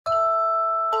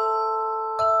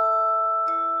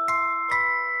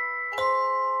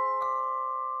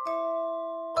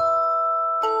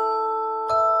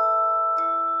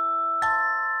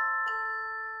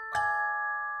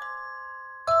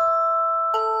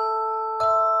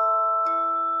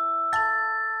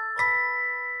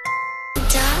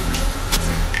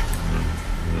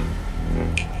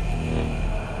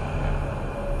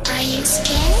you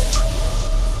scared?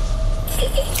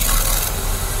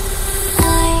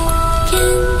 I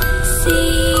can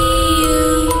see you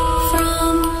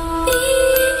from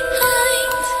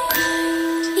behind.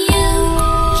 You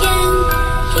can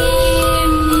hear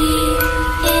me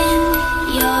in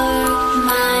your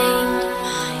mind.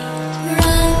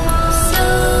 Run so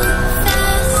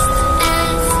fast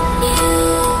as you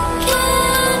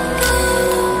can go.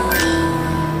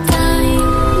 Time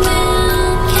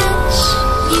will catch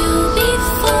you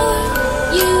before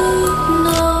you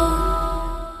know.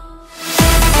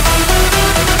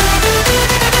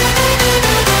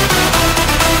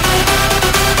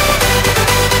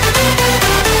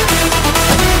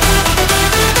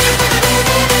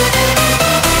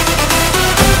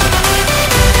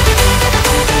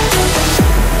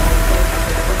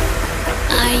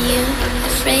 Are you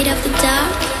afraid of the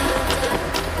dark?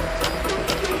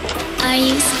 Are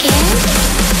you scared?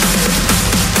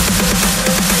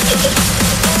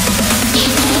 You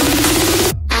know,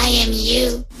 I am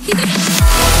you.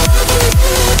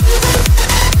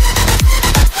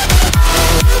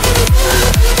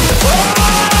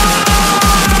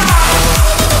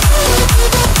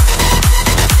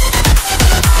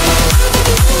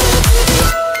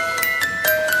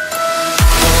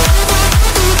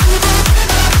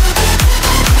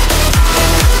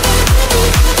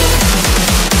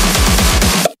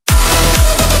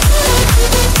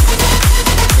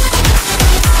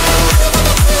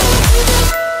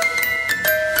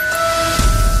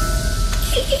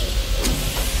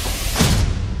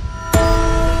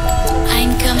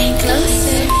 I'm coming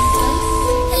closer.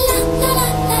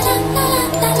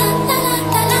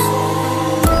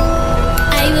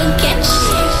 I will catch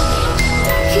you.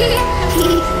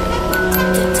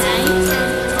 The time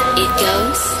it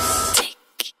goes tick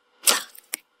tock,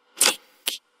 tick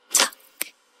tock,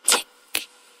 tick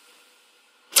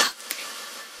tock.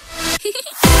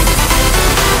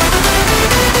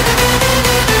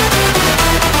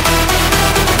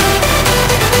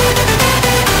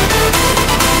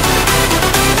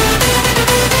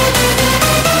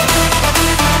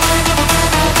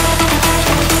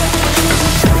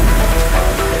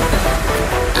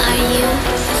 Are you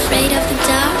afraid of the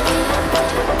dark?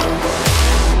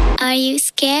 Are you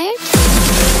scared?